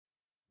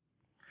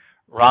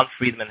Ron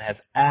Friedman has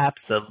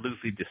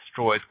absolutely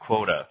destroyed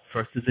Quota,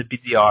 first as a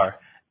BDR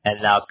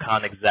and now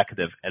account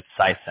executive at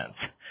Sisense.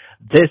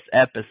 This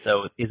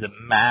episode is a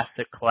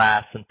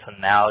masterclass in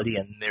tonality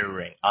and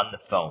mirroring on the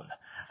phone.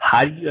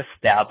 How do you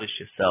establish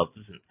yourself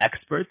as an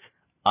expert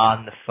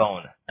on the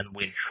phone and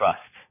win trust?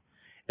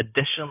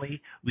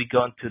 Additionally, we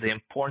go into the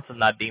importance of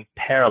not being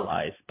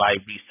paralyzed by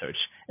research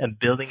and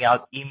building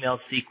out email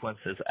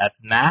sequences at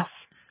mass,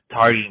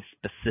 targeting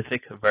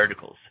specific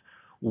verticals.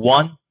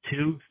 1,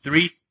 2,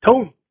 3,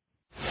 tone!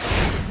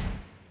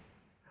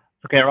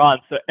 Okay, Ron,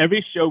 so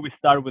every show we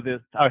start with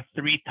our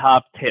 3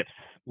 top tips.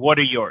 What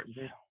are yours?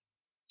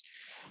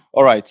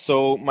 All right,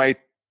 so my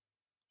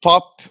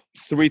top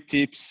 3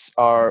 tips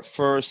are: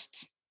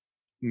 first,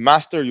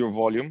 master your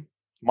volume,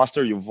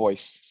 master your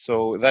voice.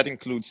 So that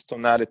includes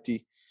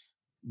tonality,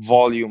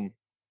 volume,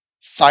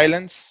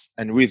 silence,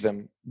 and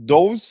rhythm.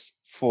 Those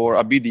for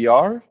a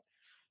BDR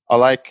are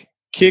like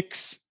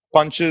kicks,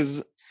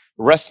 punches,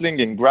 wrestling,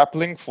 and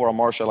grappling for a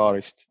martial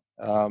artist.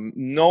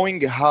 Knowing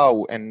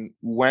how and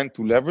when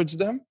to leverage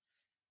them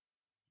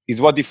is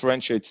what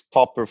differentiates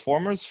top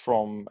performers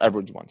from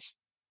average ones.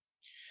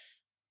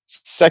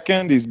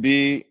 Second is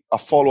be a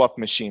follow-up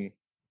machine.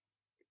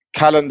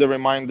 Calendar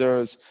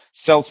reminders,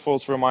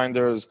 Salesforce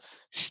reminders,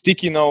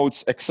 sticky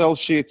notes, Excel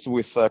sheets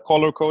with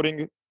color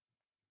coding,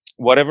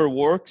 whatever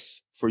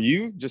works for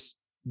you, just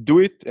do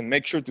it and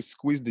make sure to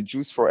squeeze the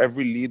juice for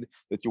every lead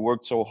that you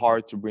worked so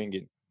hard to bring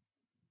in.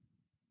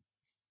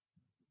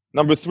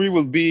 Number 3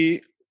 will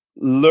be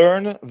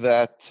learn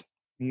that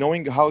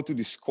knowing how to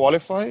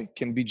disqualify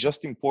can be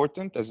just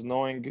important as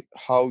knowing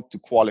how to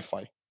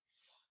qualify.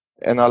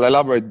 And I'll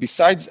elaborate.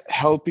 Besides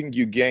helping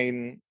you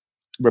gain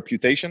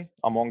reputation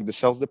among the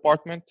sales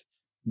department,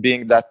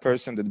 being that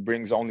person that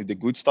brings only the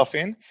good stuff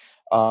in,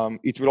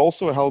 it will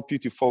also help you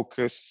to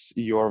focus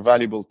your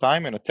valuable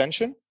time and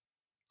attention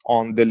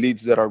on the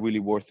leads that are really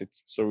worth it.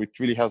 So it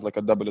really has like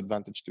a double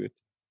advantage to it.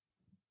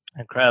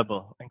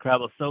 Incredible.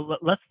 So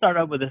let's start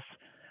out with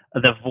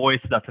the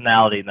voice, the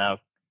tonality. Now,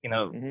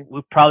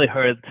 we've probably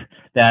heard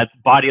that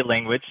body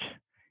language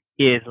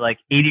is like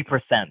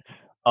 80%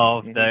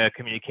 of the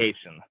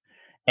communication.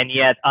 And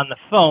yet on the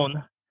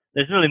phone,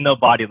 there's really no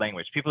body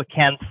language. People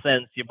can't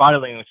sense your body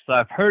language. So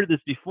I've heard this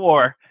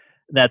before,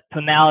 that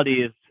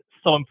tonality is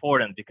so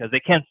important because they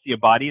can't see your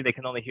body. They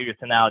can only hear your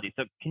tonality.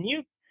 So can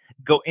you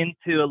go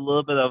into a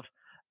little bit of,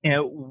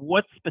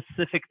 what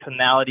specific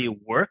tonality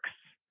works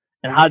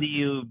and how do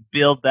you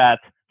build that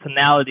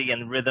tonality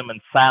and rhythm and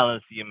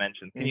silence you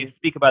mentioned? Can you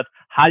speak about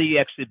how do you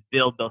actually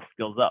build those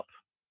skills up?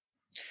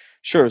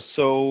 Sure.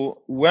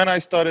 So when I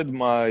started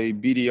my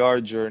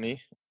BDR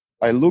journey,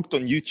 I looked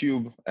on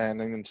YouTube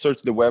and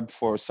searched the web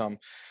for some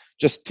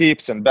just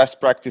tips and best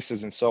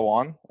practices and so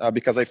on,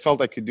 because I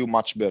felt I could do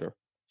much better.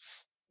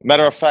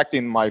 Matter of fact,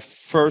 in my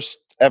first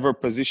ever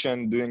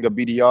position doing a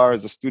BDR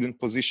as a student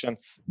position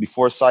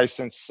before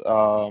Sisense,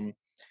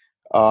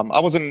 I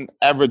was an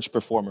average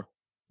performer,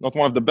 not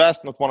one of the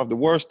best, not one of the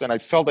worst, and I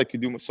felt I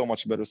could do so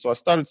much better. So I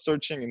started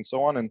searching and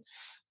so on, and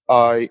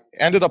I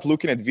ended up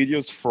looking at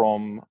videos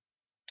from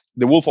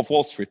The Wolf of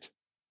Wall Street.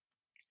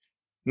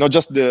 Not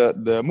just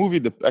the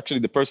movie, actually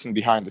the person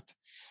behind it.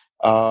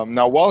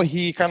 Now, while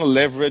he kind of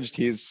leveraged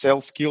his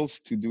sales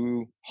skills to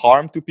do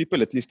harm to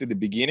people, at least at the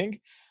beginning,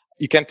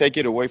 you can't take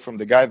it away from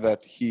the guy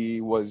that he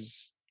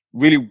was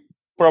really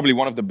probably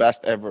one of the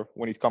best ever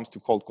when it comes to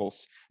cold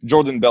calls.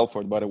 Jordan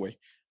Belfort, by the way,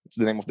 it's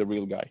the name of the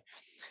real guy.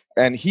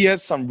 And he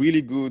has some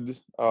really good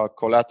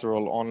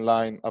collateral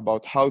online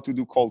about how to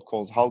do cold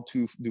calls, how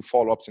to do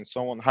follow-ups and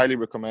so on. Highly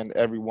recommend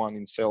everyone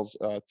in sales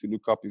to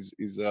look up his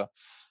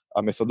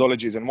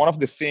methodologies. And one of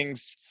the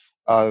things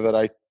that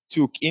I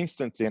took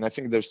instantly, and I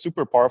think they're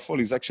super powerful,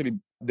 is actually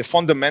the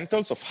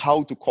fundamentals of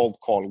how to cold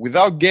call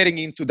without getting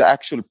into the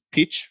actual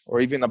pitch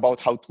or even about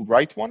how to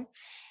write one.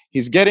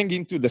 He's getting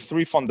into the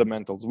 3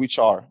 fundamentals, which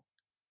are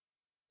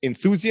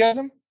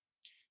enthusiasm,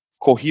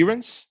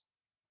 coherence,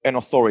 and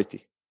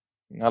authority.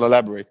 And I'll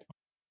elaborate.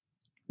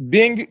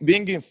 Being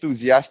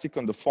enthusiastic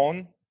on the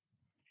phone,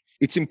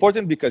 it's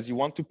important because you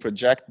want to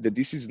project that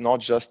this is not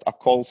just a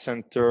call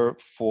center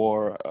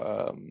for,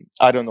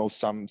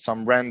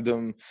 some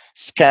random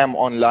scam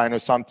online or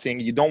something.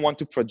 You don't want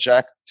to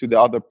project to the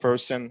other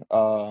person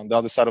on the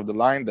other side of the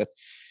line that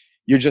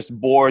you're just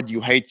bored, you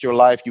hate your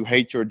life, you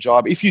hate your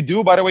job. If you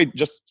do, by the way,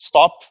 just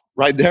stop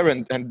right there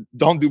and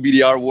don't do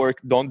BDR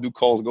work, don't do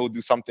calls, go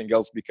do something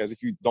else, because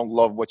if you don't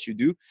love what you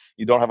do,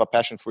 you don't have a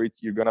passion for it,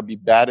 you're going to be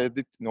bad at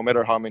it, no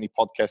matter how many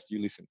podcasts you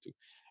listen to.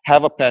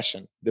 Have a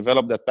passion,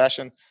 develop that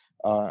passion,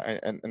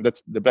 and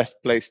that's the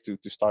best place to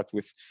start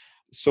with.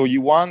 So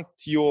you want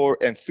your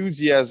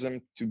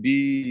enthusiasm to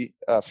be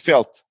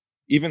felt,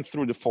 even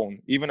through the phone.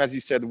 Even as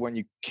you said, when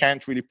you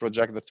can't really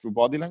project that through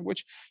body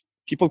language,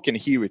 people can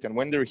hear it. And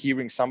when they're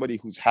hearing somebody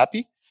who's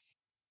happy,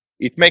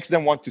 it makes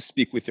them want to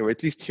speak with you, or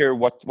at least hear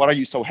what are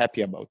you so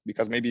happy about,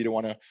 because maybe they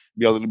want to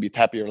be a little bit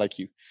happier like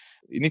you.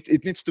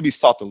 It needs to be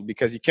subtle,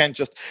 because you can't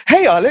just,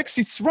 hey, Alex,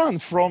 it's Ron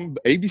from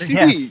ABCD.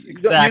 Yes,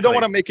 exactly. You don't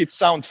want to make it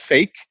sound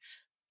fake.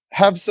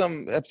 have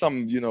some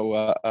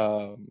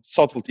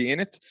subtlety in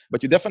it,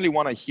 but you definitely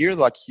want to hear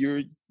like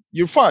you're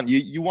fun.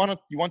 You want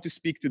to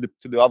speak to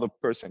the other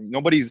person.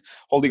 Nobody's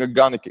holding a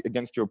gun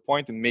against your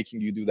point and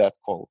making you do that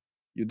call.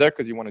 You're there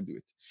because you want to do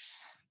it.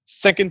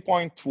 Second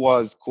point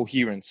was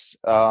coherence.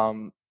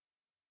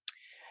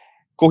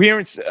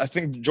 Coherence, I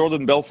think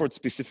Jordan Belfort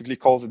specifically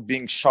calls it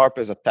being sharp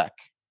as a tack.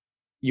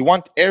 You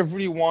want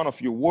every one of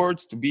your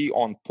words to be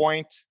on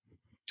point,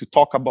 to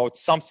talk about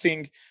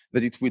something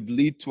that it would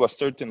lead to a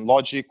certain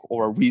logic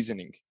or a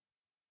reasoning.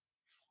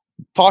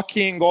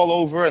 Talking all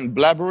over and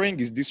blabbering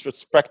is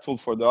disrespectful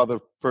for the other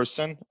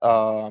person.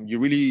 You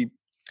really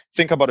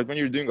think about it when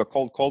you're doing a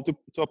cold call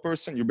to a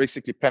person. You're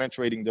basically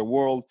penetrating their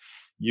world.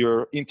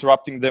 You're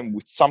interrupting them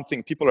with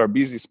something. People are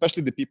busy,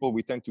 especially the people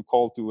we tend to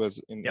call to as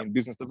in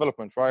business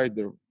development, right?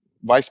 They're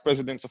vice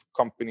presidents of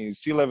companies,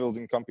 C-levels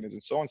in companies,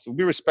 and so on. So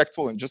be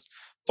respectful and just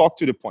talk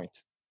to the point.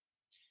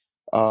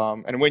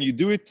 And when you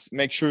do it,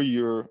 make sure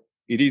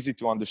it's easy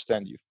to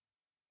understand you.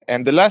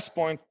 And the last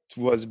point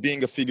was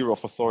being a figure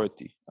of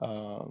authority.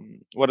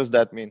 What does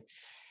that mean?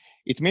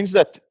 It means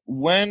that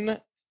when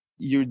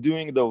you're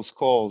doing those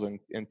calls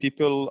and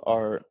people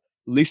are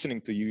listening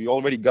to you, you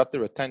already got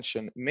their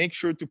attention, make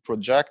sure to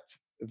project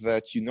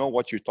that you know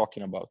what you're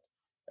talking about.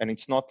 And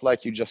it's not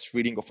like you're just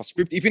reading off a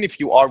script. Even if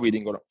you are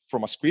reading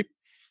from a script,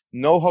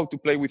 know how to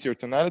play with your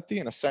tonality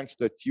in a sense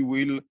that you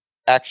will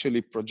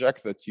actually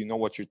project that you know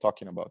what you're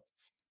talking about.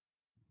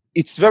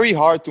 It's very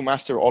hard to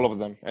master all of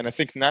them. And I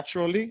think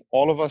naturally,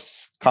 all of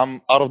us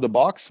come out of the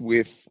box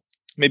with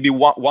maybe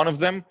one of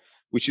them,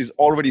 which is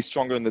already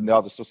stronger than the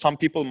other. So some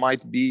people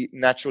might be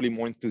naturally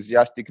more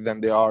enthusiastic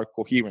than they are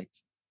coherent.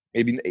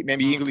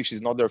 Maybe English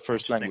is not their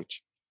first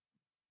language.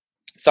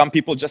 Some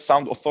people just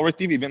sound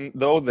authoritative, even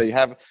though they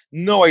have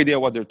no idea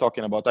what they're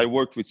talking about. I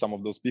worked with some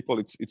of those people.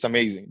 It's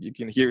amazing. You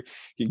can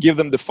give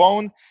them the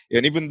phone,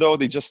 and even though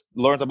they just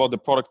learned about the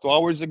product 2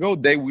 hours ago,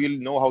 they will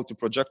know how to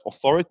project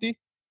authority,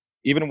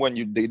 even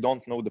when they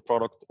don't know the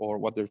product or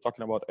what they're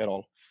talking about at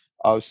all.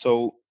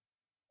 So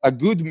a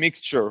good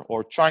mixture,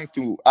 or trying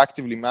to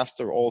actively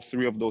master all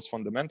three of those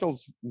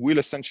fundamentals, will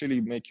essentially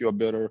make you a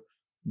better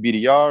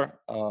BDR,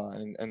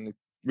 and it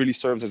really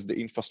serves as the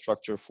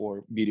infrastructure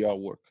for BDR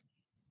work.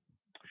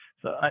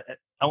 So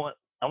I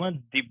want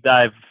to deep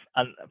dive.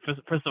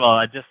 First of all,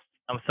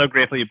 I'm so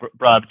grateful you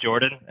brought up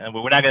Jordan, and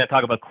we're not going to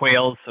talk about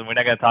quails, and we're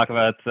not going to talk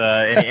about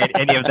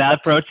any of that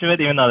approach to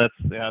it, even though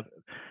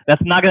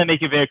that's not going to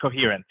make you very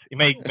coherent. It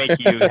may make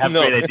you have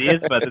great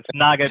ideas, but it's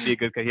not going to be a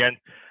good coherent.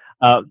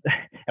 And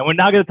we're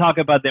not going to talk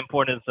about the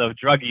importance of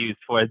drug use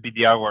for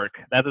BDR work.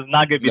 That is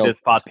not going to be this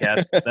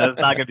podcast. That is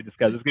not going to be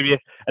discussed. It's going to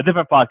be a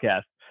different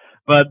podcast.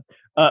 But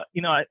I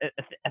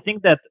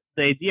think that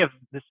the idea of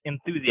this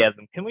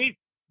enthusiasm. Can we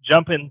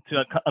jump in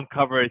to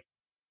uncover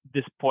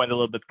this point a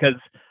little bit? Because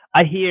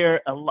I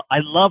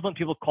love when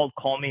people cold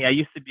call me. I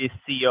used to be a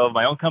CEO of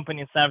my own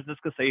company in San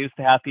Francisco, so I used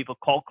to have people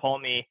cold call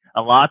me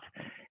a lot.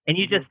 And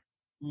you just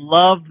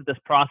love this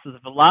process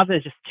of a lot of it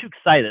is just too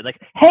excited.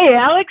 Like, hey,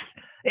 Alex,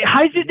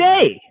 how's your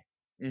day?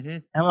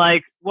 I'm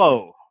like,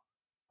 whoa,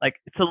 like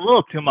it's a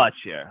little too much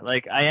here.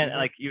 Like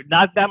like you're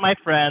not that my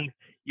friend.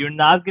 You're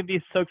not gonna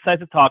be so excited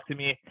to talk to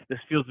me. This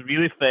feels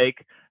really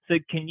fake. So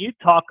can you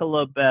talk a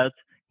little bit,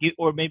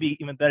 or maybe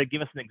even better,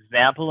 give us an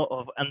example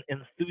of an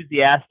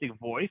enthusiastic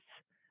voice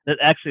that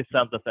actually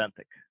sounds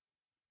authentic?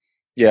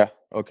 Yeah.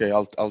 Okay.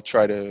 I'll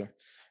try to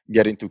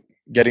get into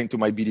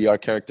my BDR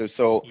character.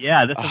 So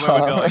yeah, this is where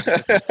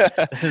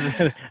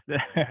we're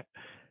going.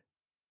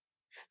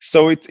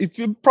 So it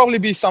will probably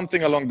be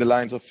something along the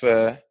lines of,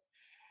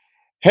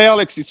 "Hey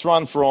Alex, it's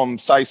Ron from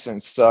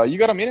Sisense. You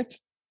got a minute?"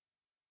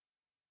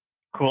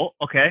 Cool.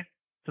 Okay.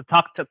 So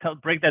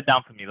break that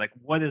down for me. Like,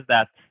 what is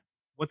that?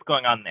 What's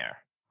going on there?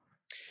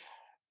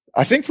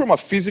 I think from a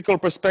physical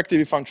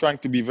perspective, if I'm trying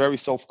to be very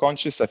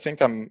self-conscious, I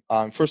think I'm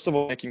first of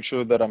all making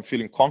sure that I'm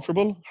feeling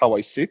comfortable how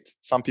I sit.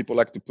 Some people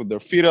like to put their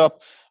feet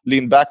up,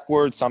 lean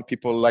backward. Some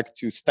people like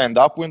to stand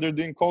up when they're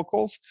doing cold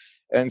calls.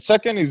 And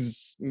second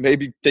is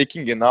maybe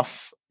taking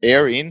enough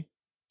air in,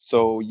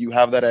 so you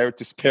have that air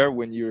to spare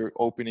when you're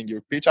opening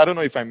your pitch. I don't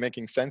know if I'm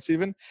making sense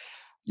even.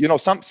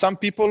 Some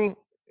people,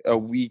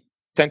 we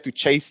tend to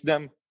chase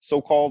them,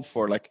 so-called,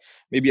 for like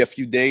maybe a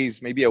few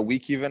days, maybe a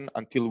week even,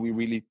 until we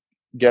really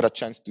get a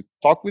chance to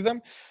talk with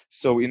them.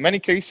 So in many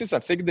cases, I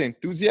think the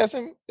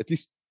enthusiasm at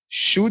least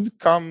should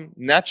come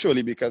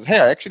naturally, because, hey,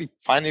 I actually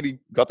finally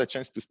got a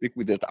chance to speak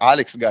with that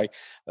Alex guy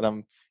that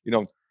I'm,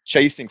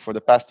 chasing for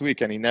the past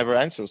week, and he never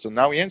answers. So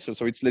now he answers.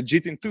 So it's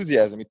legit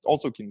enthusiasm. It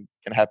also can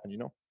happen,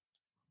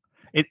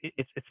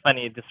 It's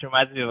funny. This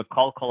reminds me of a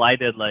call I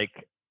did like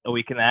a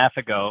week and a half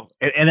ago,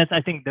 and it's,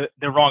 I think,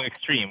 the wrong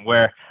extreme,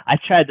 where I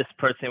tried this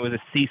person with a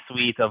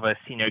C-suite of a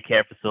senior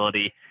care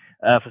facilities,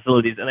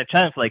 and I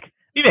tried him for like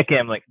maybe I gave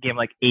him like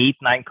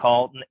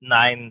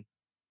 9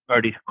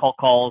 already call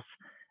calls,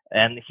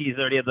 and he's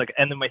already at like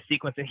end of my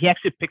sequence, and he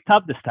actually picked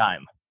up this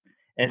time.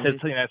 And says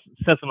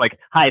something like,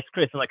 "Hi, it's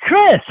Chris." I'm like,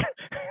 "Chris!"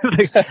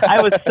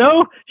 I was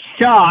so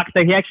shocked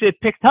that he actually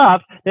picked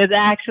up. That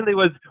actually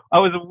I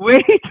was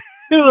way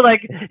too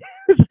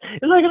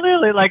It's like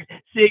literally like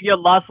seeing your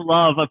lost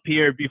love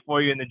appear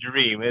before you in a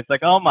dream. It's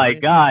like, oh my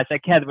gosh, I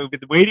can't. We've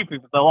been waiting for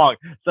you for so long.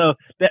 So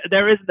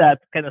there is that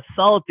kind of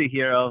subtlety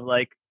here of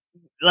like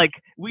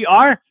we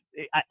are.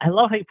 I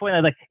love how you point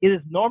out like it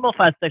is normal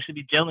for us to actually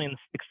be genuinely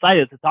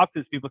excited to talk to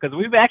these people because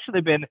we've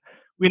actually been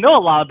we know a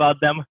lot about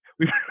them.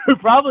 We've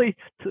probably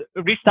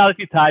reached out a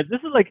few times. This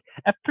is like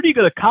a pretty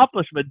good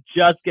accomplishment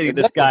just getting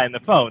this guy on the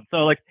phone.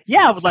 So like,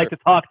 yeah, I would like to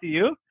talk to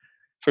you.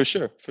 For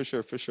sure.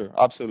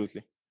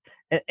 Absolutely.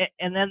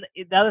 And then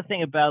the other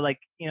thing about like,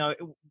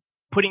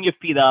 putting your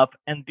feet up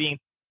and being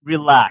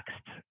relaxed,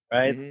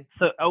 right? Mm-hmm.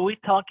 So are we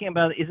talking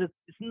about, it's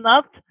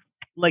not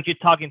like you're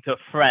talking to a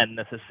friend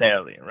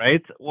necessarily,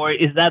 right? Or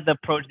is that the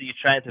approach that you're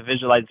trying to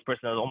visualize this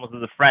person as almost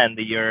as a friend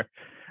that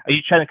are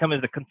you trying to come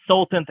as a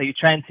consultant? Are you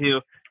trying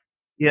to,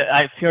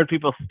 I've heard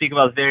people speak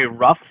about very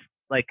rough,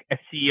 like a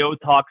CEO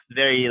talks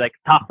very like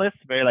tachlis,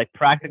 very like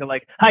practical,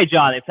 like, hi,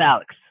 John, it's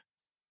Alex.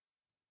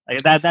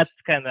 Like that's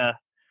kind of,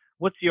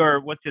 what's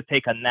your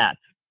take on that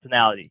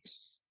tonality?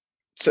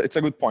 So it's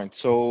a good point.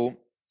 So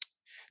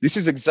this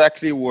is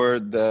exactly where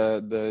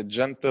the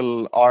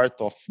gentle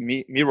art of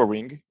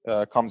mirroring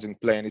comes in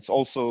play, and it's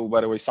also,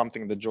 by the way,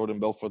 something that Jordan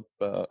Belfort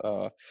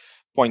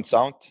points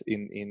out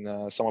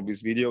in some of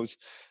his videos.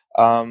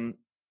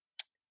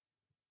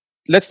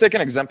 Let's take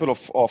an example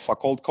of a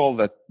cold call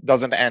that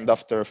doesn't end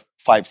after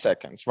 5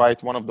 seconds,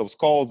 right? One of those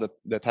calls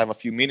that have a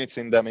few minutes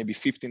in there, maybe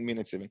 15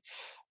 minutes even.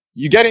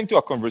 You get into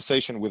a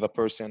conversation with a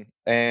person,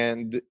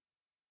 and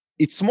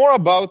it's more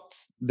about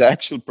the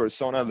actual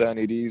persona than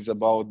it is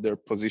about their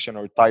position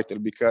or title,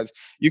 because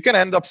you can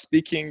end up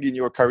speaking in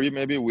your career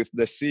maybe with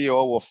the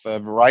CEO of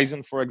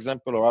Verizon, for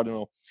example, or I don't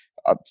know,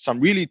 some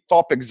really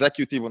top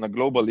executive on a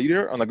global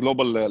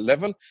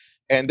level,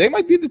 and they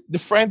might be the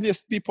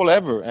friendliest people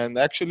ever. And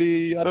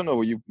actually, I don't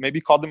know, you maybe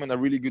caught them in a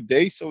really good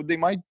day, so they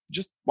might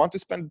just want to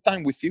spend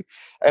time with you.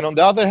 And on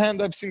the other hand,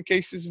 I've seen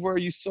cases where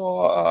you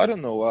saw, I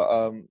don't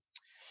know,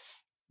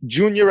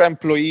 junior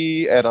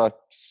employee at a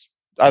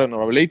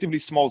relatively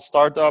small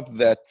startup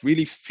that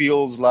really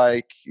feels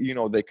like,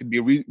 they could be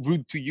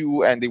rude to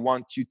you and they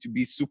want you to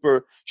be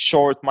super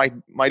short,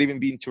 might even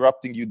be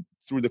interrupting you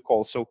through the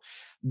call. So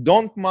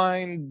don't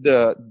mind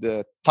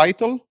the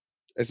title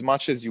as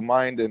much as you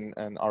mind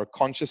and are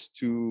conscious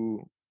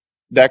to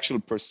the actual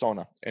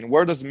persona. And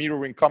where does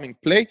mirroring come in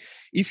play?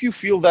 If you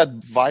feel that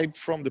vibe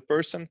from the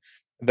person,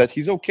 that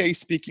he's okay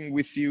speaking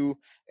with you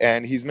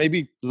and he's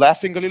maybe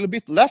laughing a little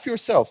bit, laugh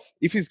yourself.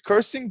 If he's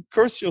cursing,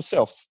 curse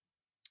yourself.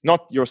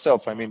 Not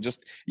yourself, I mean,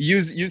 just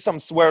use some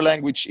swear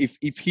language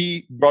if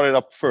he brought it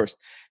up first,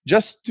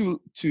 just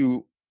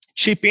to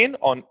chip in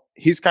on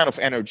his kind of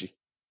energy.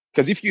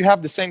 Because if you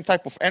have the same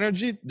type of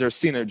energy, there's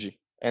synergy,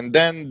 and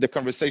then the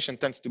conversation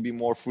tends to be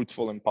more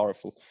fruitful and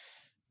powerful.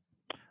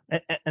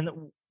 And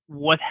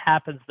what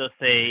happens though,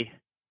 say,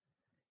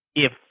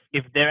 if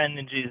their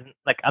energy is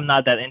like, I'm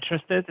not that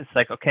interested, it's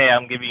like, okay,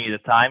 I'm giving you the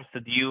time. So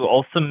do you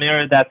also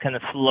mirror that kind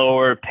of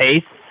slower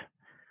pace?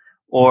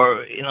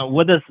 Or,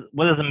 what does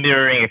a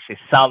mirroring actually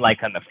sound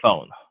like on the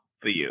phone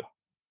for you?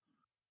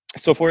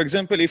 So, for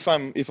example, if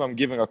I'm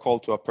giving a call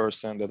to a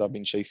person that I've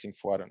been chasing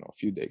for, I don't know, a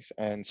few days,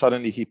 and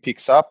suddenly he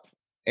picks up,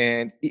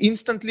 and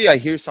instantly I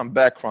hear some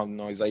background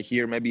noise. I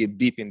hear maybe a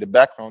beep in the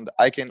background.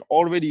 I can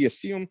already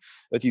assume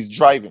that he's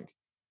driving.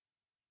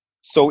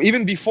 So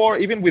even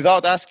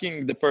without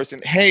asking the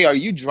person, hey, are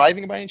you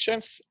driving by any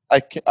chance?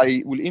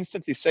 I will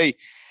instantly say,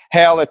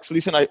 hey, Alex,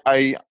 listen,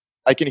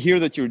 I can hear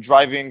that you're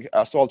driving,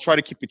 so I'll try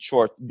to keep it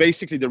short.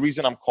 Basically, the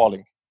reason I'm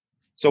calling.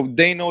 So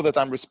they know that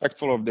I'm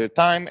respectful of their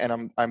time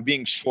and I'm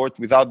being short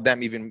without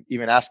them even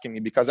asking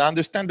me, because I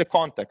understand the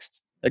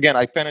context. Again,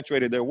 I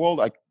penetrated their world.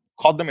 I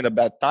caught them in a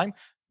bad time,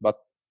 but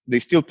they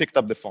still picked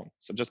up the phone.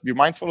 So just be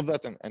mindful of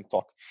that and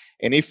talk.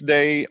 And if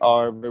they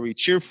are very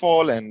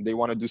cheerful and they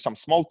want to do some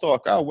small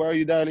talk, where are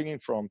you dialing in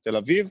from? Tel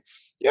Aviv?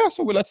 Yeah,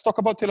 so let's talk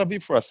about Tel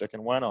Aviv for a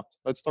second. Why not?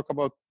 Let's talk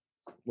about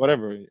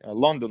whatever,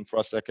 London for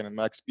a second, and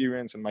my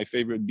experience and my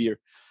favorite beer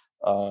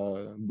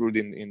brewed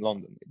in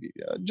London. Maybe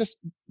just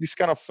these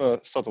kind of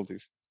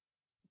subtleties.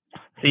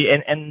 See,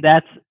 and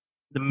that's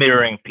the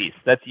mirroring piece.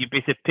 That's you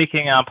basically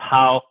picking up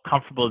how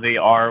comfortable they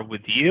are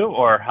with you,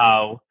 or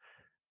how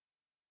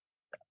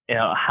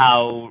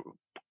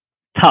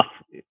tough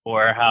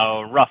or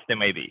how rough they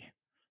may be.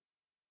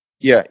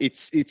 Yeah,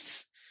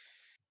 it's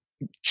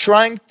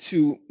trying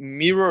to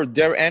mirror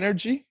their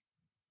energy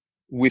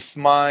with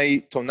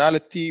my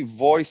tonality,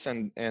 voice,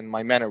 and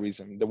my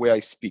mannerism, the way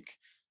I speak.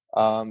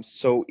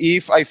 So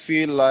if I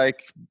feel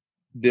like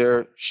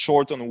they're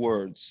short on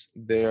words,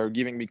 they're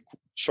giving me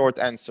short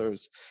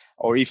answers,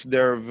 or if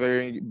they're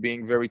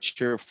being very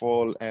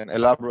cheerful and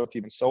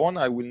elaborative and so on,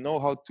 I will know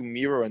how to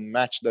mirror and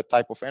match that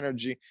type of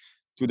energy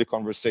to the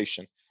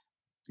conversation.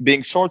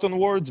 Being short on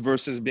words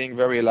versus being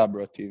very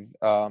elaborative.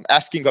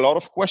 Asking a lot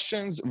of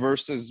questions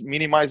versus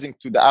minimizing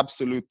to the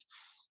absolute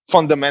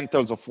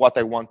fundamentals of what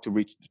I want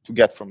to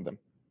get from them.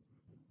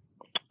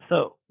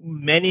 So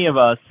many of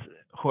us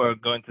who are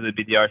going to the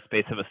BDR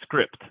space have a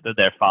script that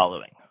they're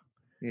following.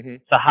 Mm-hmm.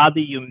 So how do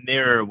you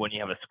mirror when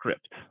you have a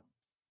script?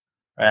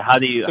 Right? How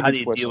do you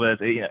deal with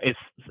it's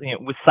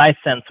with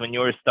Sisense when you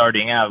were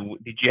starting out?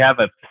 Did you have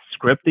a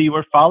script that you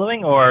were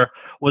following, or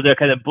was there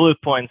kind of bullet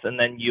points, and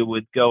then you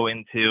would go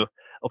into,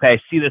 okay,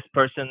 I see this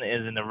person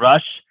is in a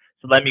rush,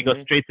 so let me go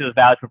straight to the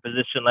value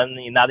proposition. Let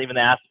me not even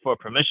ask for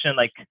permission.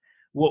 Like,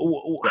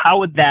 how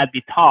would that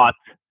be taught?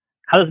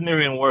 How does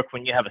mirroring work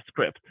when you have a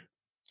script?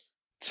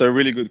 It's a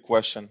really good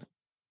question.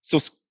 So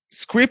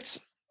scripts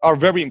are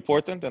very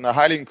important, and I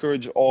highly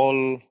encourage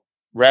all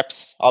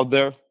reps out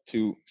there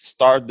to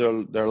start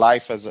their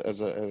life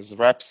as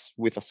reps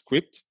with a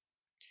script.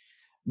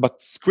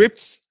 But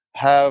scripts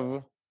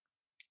have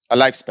a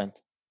lifespan,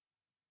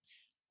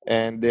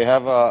 and they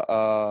have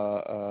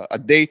a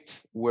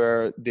date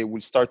where they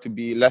will start to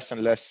be less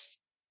and less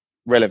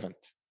relevant.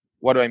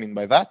 What do I mean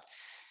by that?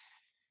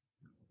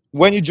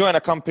 When you join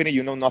a company,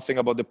 you know nothing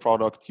about the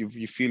product.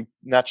 You feel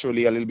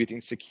naturally a little bit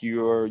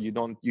insecure. You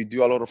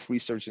do a lot of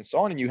research and so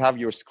on, and you have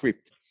your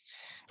script.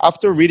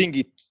 After reading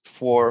it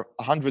for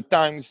 100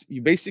 times,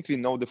 you basically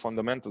know the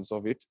fundamentals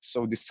of it.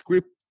 So the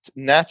script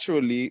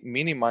naturally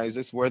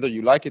minimizes, whether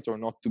you like it or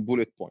not, to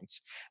bullet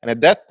points. And at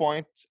that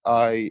point,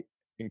 I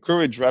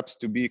encourage reps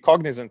to be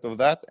cognizant of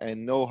that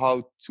and know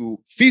how to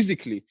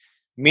physically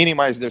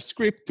minimize their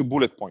script to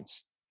bullet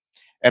points.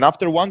 And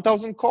after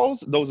 1,000 calls,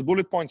 those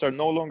bullet points are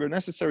no longer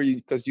necessary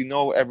because you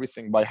know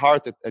everything by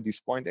heart at this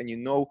point, and you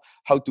know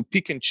how to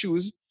pick and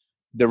choose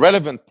the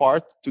relevant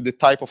part to the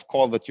type of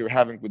call that you're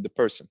having with the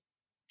person.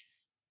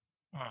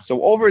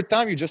 So over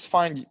time, you just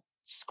find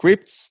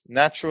scripts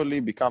naturally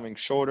becoming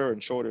shorter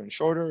and shorter and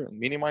shorter, and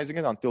minimizing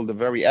it until the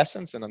very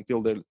essence, and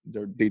until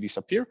they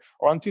disappear,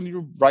 or until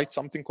you write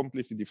something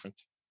completely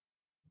different.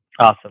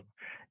 Awesome.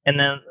 And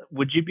then,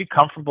 would you be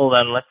comfortable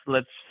then?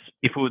 Let's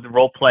if we would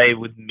role play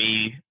with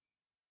me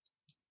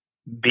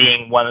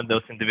being one of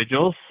those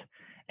individuals,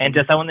 and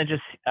I want to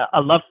I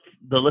love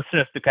the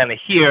listeners to kind of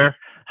hear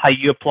how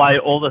you apply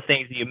all the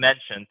things that you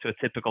mentioned to a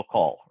typical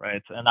call,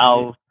 right? And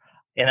I'll,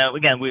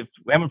 again, we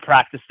haven't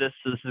practiced this,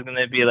 so this is going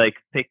to be like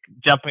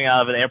jumping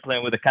out of an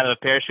airplane with a kind of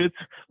a parachute.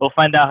 We'll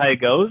find out how it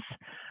goes,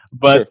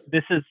 but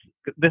sure.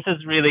 This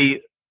is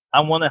really, I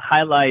want to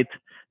highlight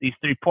these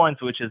 3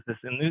 points, which is this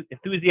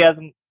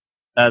enthusiasm,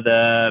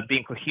 the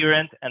being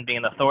coherent, and being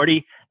an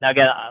authority. Now,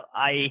 again,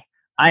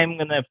 I'm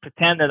going to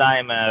pretend that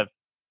I'm a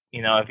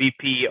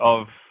VP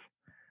of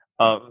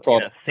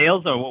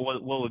sales, or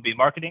what would be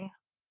marketing?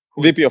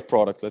 VP of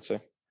product, let's say.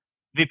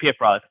 VP of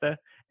product.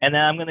 And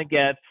then I'm going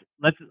to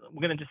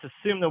we're going to just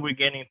assume that we're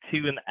getting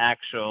to an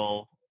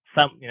actual,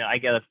 I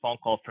get a phone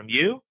call from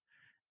you,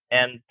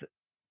 and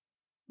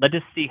let's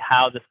just see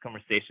how this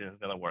conversation is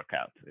going to work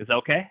out. Is that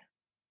okay?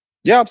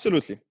 Yeah,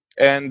 absolutely.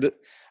 And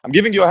I'm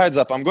giving you a heads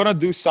up. I'm going to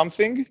do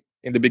something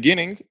in the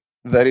beginning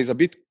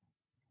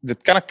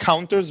that kind of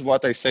counters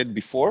what I said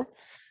before.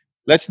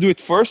 Let's do it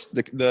first,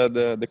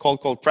 the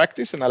call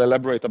practice, and I'll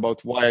elaborate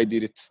about why I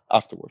did it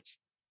afterwards.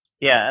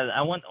 Yeah,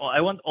 I want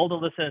all the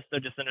listeners to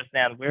just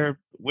understand we're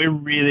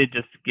really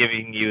just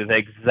giving you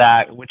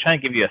we're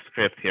trying to give you a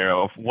script here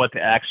of what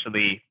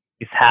actually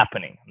is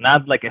happening,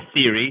 not like a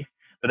theory,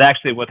 but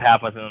actually what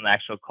happens in an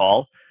actual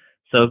call.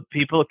 So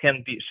people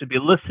should be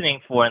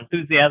listening for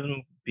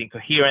enthusiasm, being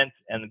coherent,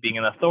 and being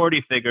an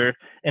authority figure,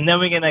 and then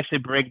we can actually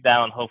break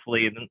down,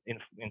 hopefully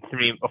in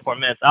 3 or 4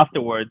 minutes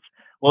afterwards,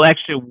 well,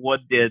 actually, what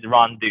did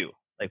Ron do?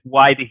 Like,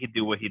 why did he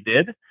do what he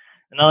did?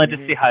 And then let's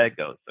just see how it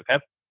goes. Okay.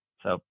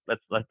 So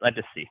let's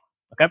just see.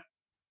 Okay.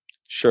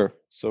 Sure.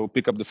 So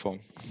pick up the phone.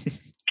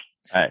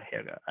 All right, here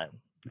we go.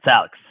 It's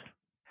Alex.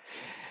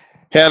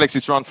 Hey, Alex,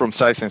 it's Ron from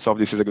Sisense. Hope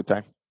this is a good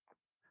time.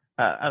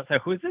 I'm sorry,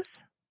 who is this?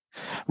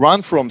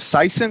 Ron from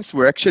Sisense.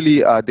 We're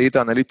actually a data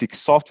analytics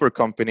software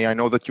company. I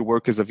know that you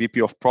work as a VP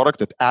of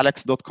product at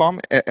alex.com.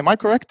 Am I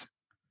correct?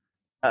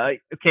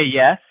 Okay,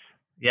 yes.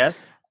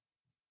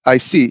 I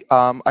see.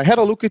 I had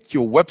a look at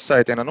your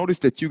website, and I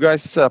noticed that you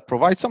guys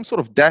provide some sort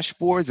of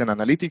dashboards and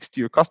analytics to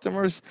your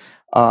customers.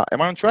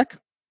 Am I on track?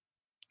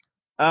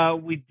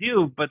 We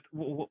do, but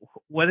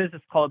what is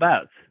this call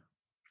about?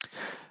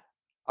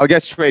 I'll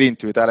get straight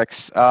into it,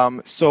 Alex.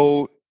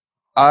 So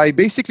I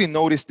basically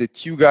noticed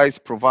that you guys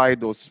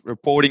provide those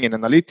reporting and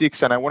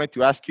analytics, and I wanted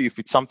to ask you if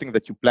it's something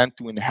that you plan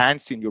to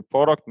enhance in your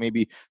product,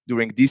 maybe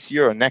during this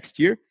year or next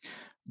year.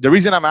 The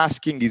reason I'm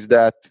asking is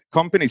that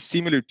companies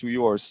similar to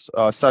yours,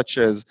 such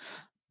as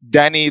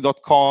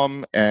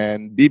Danny.com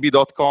and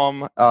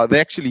BB.com, they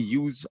actually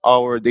use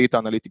our data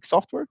analytics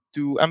software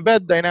to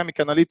embed dynamic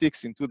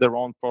analytics into their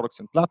own products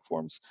and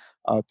platforms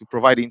to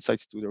provide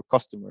insights to their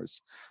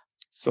customers.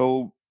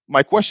 So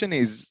my question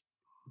is,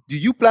 do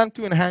you plan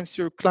to enhance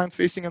your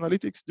client-facing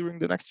analytics during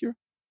the next year?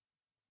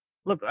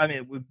 Look, I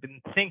mean, we've been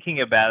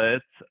thinking about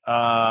it.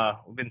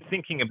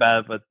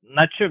 But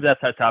not sure if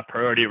that's our top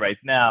priority right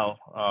now.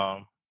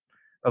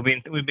 But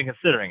we've been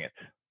considering it.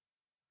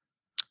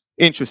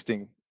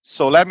 Interesting.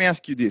 So let me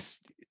ask you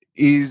this.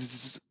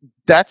 Is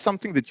that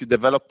something that you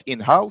developed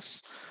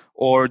in-house,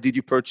 or did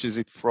you purchase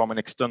it from an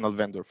external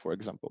vendor, for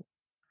example?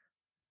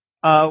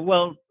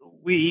 Well,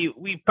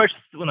 we purchased,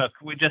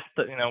 we just,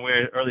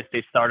 we're early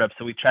stage startup,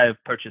 so we try to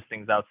purchase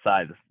things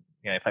outside.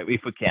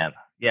 if we can.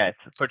 Yeah,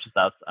 it's purchased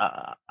out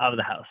of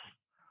the house.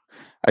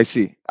 I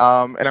see.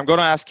 And I'm going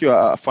to ask you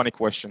a funny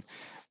question.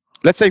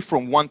 Let's say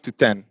from 1 to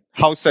 10,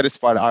 how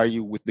satisfied are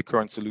you with the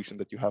current solution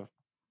that you have?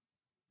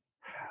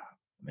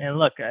 Man,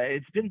 look,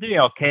 it's been doing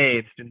okay.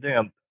 It's been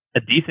doing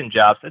a decent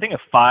job. So I think a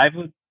 5.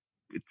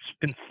 It's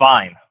been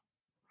fine.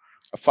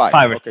 A 5.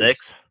 5 or okay.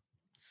 6.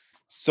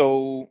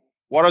 So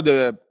what are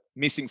the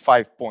missing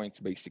 5 points,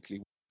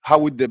 basically? How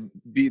would the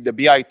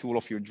BI tool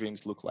of your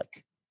dreams look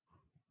like?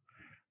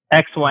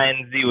 X, Y,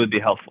 and Z would be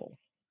helpful.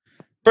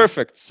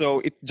 Perfect. So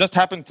it just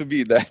happened to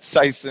be that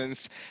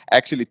Sisense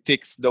actually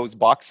ticks those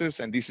boxes,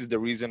 and this is the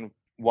reason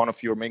one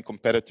of your main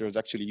competitors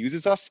actually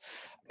uses us.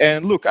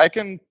 And look, I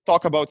can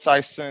talk about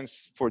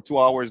Sisense for 2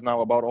 hours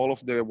now about all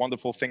of the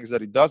wonderful things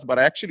that it does, but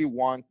I actually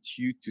want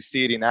you to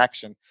see it in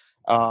action.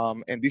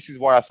 And this is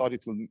why I thought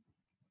it would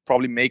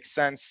probably make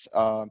sense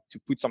to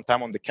put some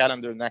time on the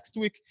calendar next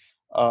week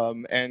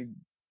and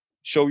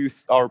show you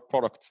our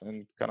product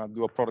and kind of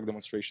do a product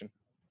demonstration.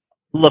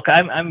 Look,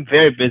 I'm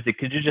very busy.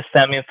 Could you just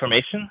send me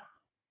information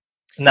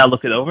and I'll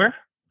look it over?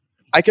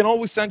 I can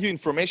always send you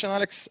information,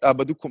 Alex,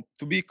 but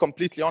to be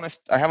completely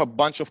honest, I have a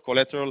bunch of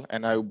collateral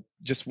and I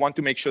just want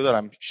to make sure that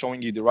I'm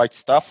showing you the right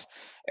stuff.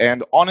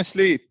 And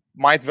honestly, it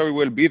might very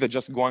well be that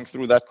just going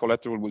through that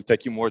collateral will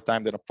take you more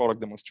time than a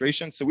product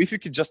demonstration. So if you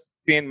could just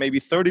pin maybe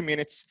 30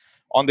 minutes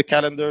on the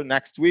calendar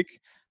next week,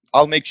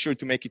 I'll make sure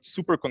to make it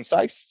super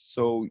concise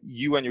so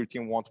you and your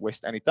team won't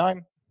waste any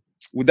time.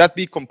 Would that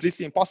be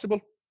completely impossible?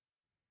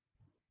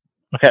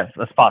 Okay,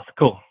 that's possible.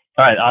 Cool.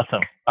 All right,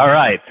 awesome. All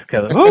right,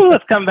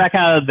 let's come back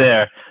out of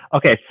there.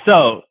 Okay,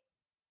 so,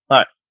 all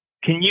right,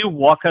 can you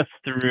walk us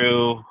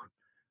through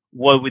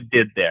what we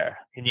did there?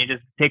 Can you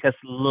just take us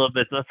a little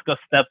bit? Let's go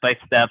step by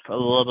step, a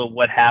little bit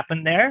what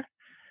happened there,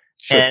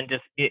 sure. And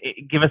just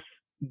give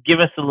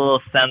us a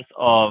little sense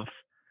of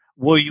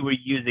what you were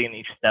using in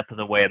each step of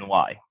the way and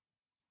why.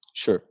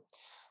 Sure.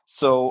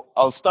 So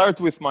I'll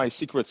start with my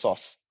secret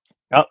sauce.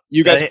 Oh,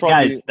 you guys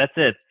probably guys, that's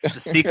it. The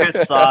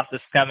secret sauce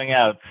is coming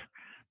out.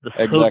 The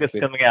hook is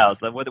coming out.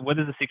 What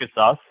is the secret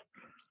sauce?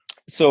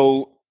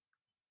 So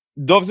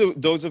those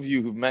of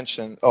you who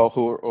mentioned or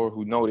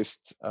who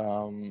noticed,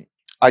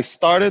 I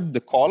started the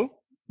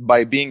call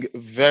by being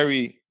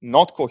very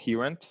not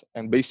coherent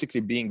and basically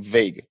being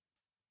vague.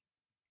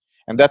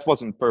 And that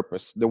was on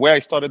purpose. The way I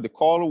started the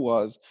call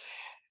was,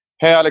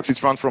 hey, Alex,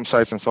 it's Ron from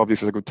Sisense. Hope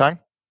this is a good time.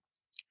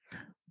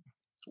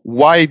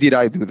 Why did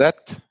I do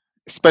that?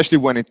 Especially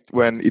when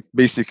it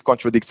basically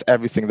contradicts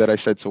everything that I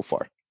said so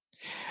far.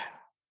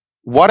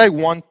 What I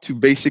want to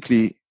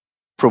basically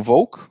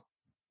provoke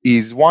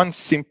is one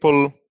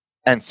simple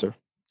answer.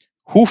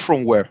 Who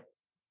from where?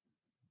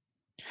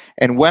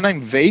 And when I'm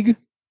vague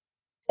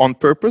on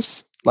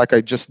purpose, like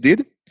I just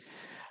did,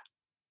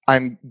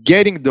 I'm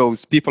getting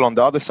those people on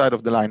the other side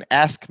of the line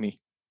ask me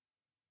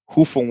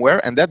who from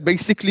where, and that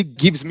basically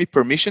gives me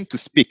permission to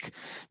speak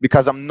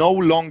because I'm no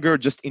longer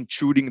just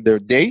intruding their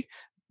day.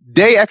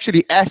 They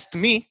actually asked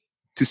me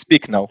to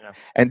speak now. Yeah.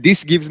 And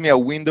this gives me a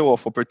window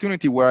of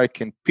opportunity where I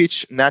can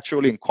pitch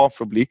naturally and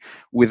comfortably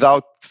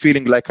without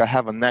feeling like I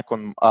have a neck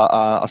on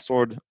a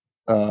sword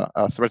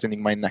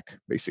threatening my neck,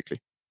 basically.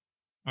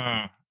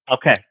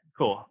 Okay,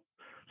 cool.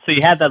 So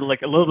you had that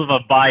like a little bit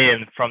of a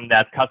buy-in from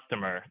that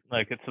customer.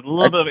 Like it's a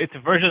little bit, it's a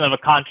version of a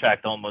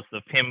contract almost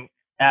of him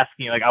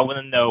asking you, like, I want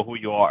to know who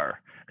you are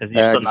because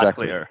you're still not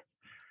clear.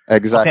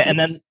 Exactly. Okay, and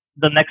then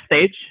the next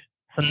stage.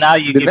 So now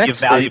you give your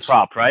value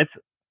prop, right?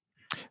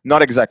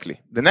 Not exactly.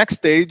 The next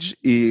stage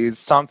is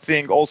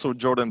something also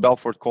Jordan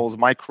Belfort calls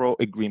micro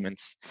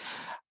agreements.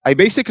 I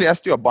basically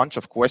asked you a bunch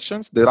of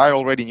questions that I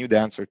already knew the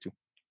answer to.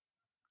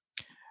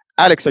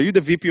 Alex, are you the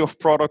VP of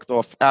product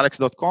of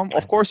Alex.com?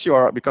 Of course you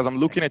are, because I'm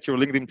looking at your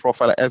LinkedIn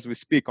profile as we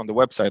speak on the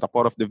website, a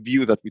part of the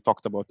view that we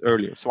talked about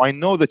earlier. So I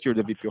know that you're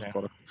the VP of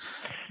product.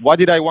 What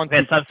did I want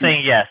to? So I'm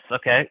saying yes.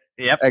 Okay.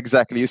 Yep.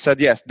 Exactly. You said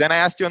yes. Then I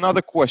asked you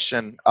another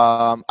question.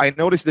 I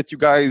noticed that you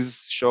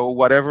guys show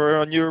whatever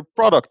on your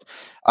product.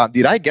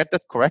 Did I get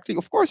that correctly?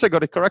 Of course I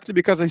got it correctly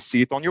because I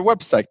see it on your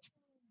website.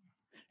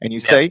 And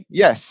you say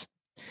yes.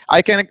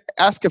 I can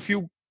ask a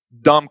few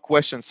dumb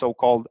questions,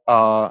 so-called,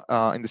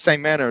 in the same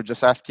manner,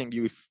 just asking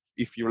you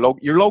if you're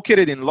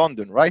located in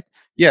London, right?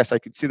 Yes, I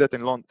could see that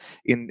in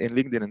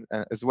LinkedIn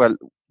as well.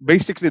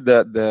 Basically,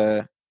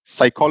 the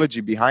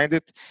psychology behind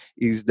it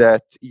is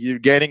that you're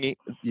getting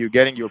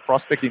your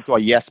prospect into a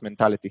yes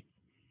mentality,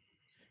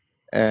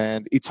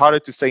 and it's harder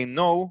to say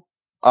no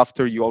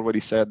after you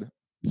already said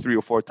 3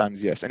 or 4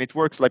 times yes, and it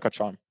works like a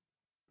charm.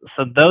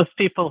 So those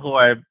people who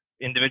are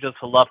individuals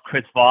who love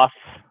Chris Voss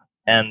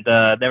and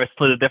never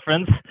split the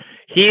difference,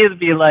 he'd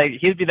be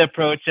the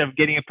approach of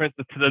getting a person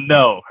to the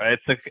no, right?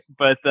 So,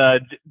 but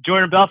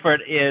Jordan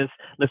Belfort is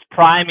just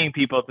priming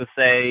people to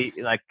say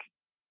like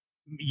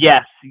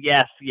yes,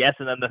 yes, yes,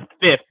 and then the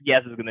 5th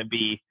yes is going to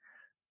be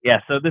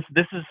yes. So this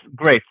is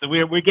great. So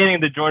we're getting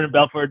the Jordan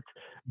Belfort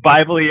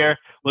Bible here.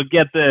 We'll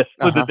get this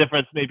split the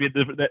difference, maybe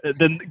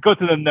then go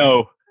to the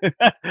no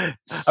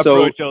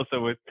approach also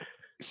with.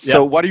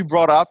 So what you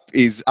brought up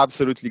is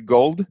absolutely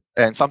gold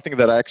and something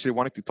that I actually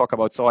wanted to talk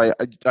about. So I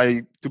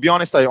to be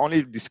honest, I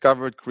only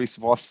discovered Chris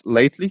Voss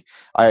lately.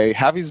 I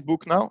have his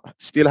book now,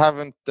 still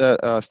haven't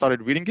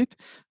started reading it,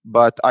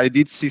 but I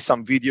did see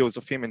some videos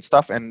of him and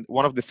stuff. And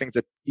one of the things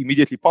that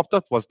immediately popped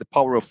up was the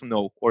power of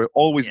no, or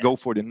always go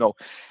for the no.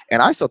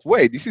 And I thought,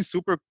 wait, this is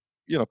super,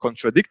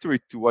 contradictory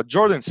to what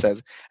Jordan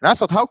says. And I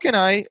thought, how can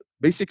I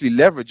basically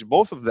leverage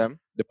both of them,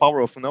 the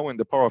power of no and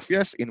the power of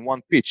yes, in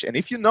one pitch? And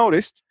if you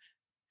noticed,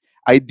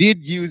 I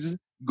did use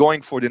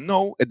going for the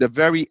no at the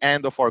very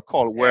end of our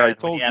call, where I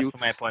told you, for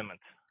my appointment.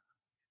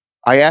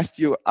 I asked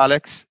you,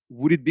 Alex,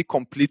 would it be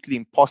completely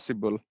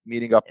impossible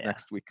meeting up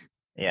next week?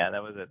 Yeah,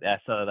 that was it. I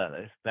saw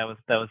that. That was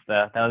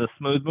a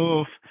smooth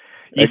move.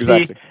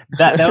 Exactly. See,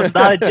 that was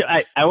not.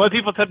 I want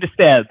people to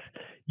understand.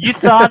 You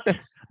thought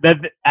that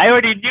I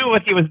already knew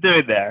what he was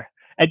doing there,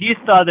 and you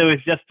thought it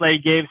was just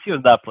playing games. He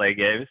was not playing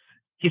games.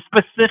 He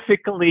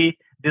specifically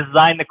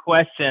designed the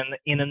question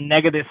in a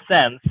negative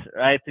sense,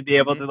 right? To be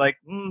able to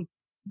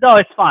no,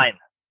 it's fine.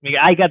 I mean,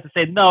 I got to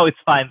say, no, it's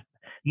fine.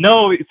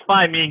 No, it's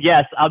fine, meaning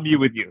yes, I'll be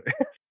with you.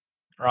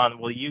 Ron,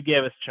 well, you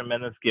gave us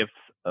tremendous gifts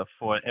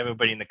for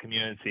everybody in the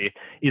community.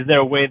 Is there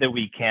a way that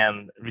we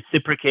can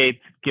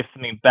reciprocate, give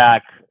something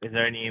back? Is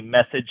there any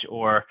message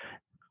or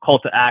call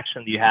to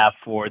action that you have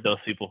for those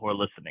people who are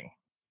listening?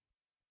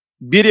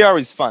 BDR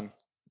is fun.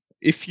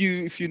 If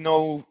you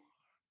know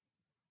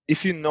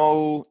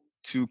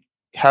to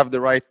have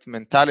the right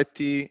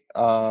mentality,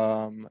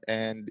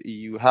 and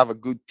you have a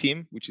good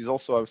team, which is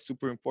also a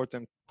super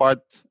important part.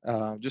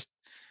 Just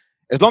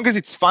as long as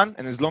it's fun,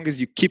 and as long as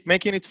you keep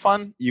making it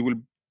fun,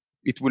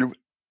 it will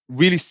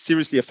really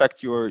seriously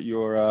affect your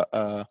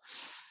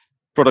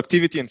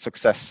productivity and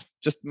success.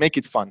 Just make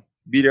it fun.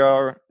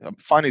 BDR,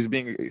 fun is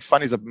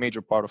a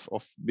major part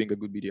of being a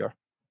good BDR.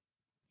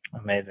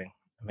 Amazing,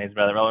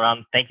 brother. Well,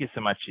 Ron, thank you so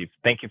much, Chief.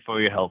 Thank you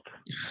for your help.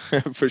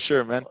 For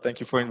sure, man.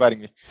 Thank you for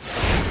inviting me.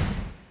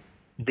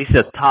 These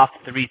are the top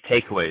 3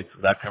 takeaways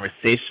with our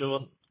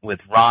conversation with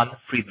Ron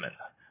Friedman.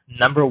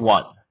 Number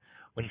 1,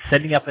 when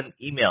setting up an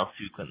email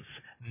sequence,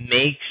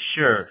 make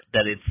sure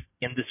that it's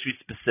industry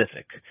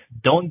specific.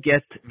 Don't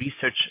get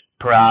research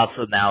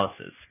paralysis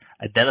analysis.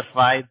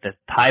 Identify the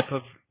type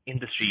of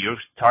industry you're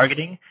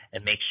targeting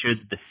and make sure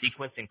that the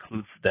sequence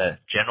includes the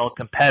general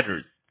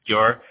competitors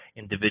your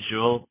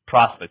individual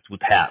prospect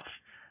would have.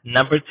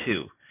 Number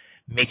 2,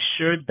 make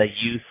sure that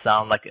you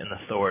sound like an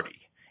authority.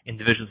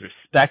 Individuals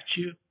respect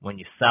you when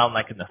you sound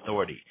like an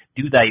authority.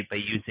 Do that by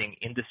using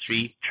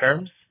industry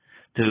terms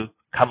to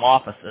come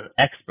off as an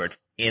expert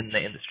in the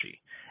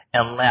industry.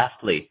 And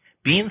lastly,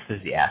 be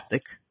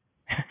enthusiastic.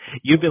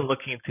 You've been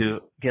looking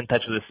to get in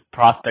touch with this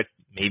prospect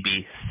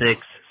maybe 6,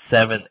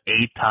 7,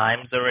 8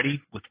 times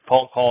already with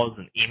phone calls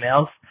and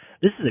emails.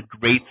 This is a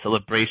great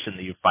celebration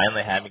that you're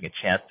finally having a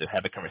chance to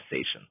have a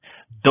conversation.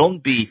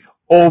 Don't be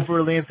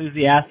overly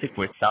enthusiastic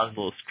where it sounds a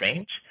little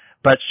strange,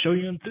 but show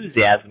your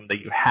enthusiasm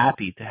that you're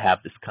happy to have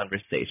this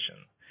conversation.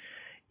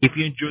 If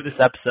you enjoyed this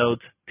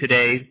episode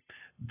today,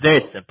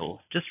 very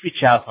simple. Just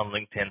reach out on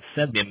LinkedIn,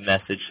 send me a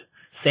message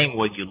saying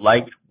what you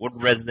liked, what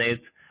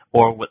resonates,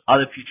 or what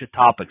other future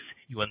topics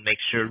you want to make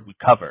sure we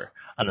cover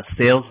on the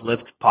Sales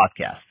Lift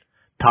podcast.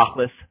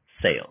 Talkless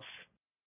Sales.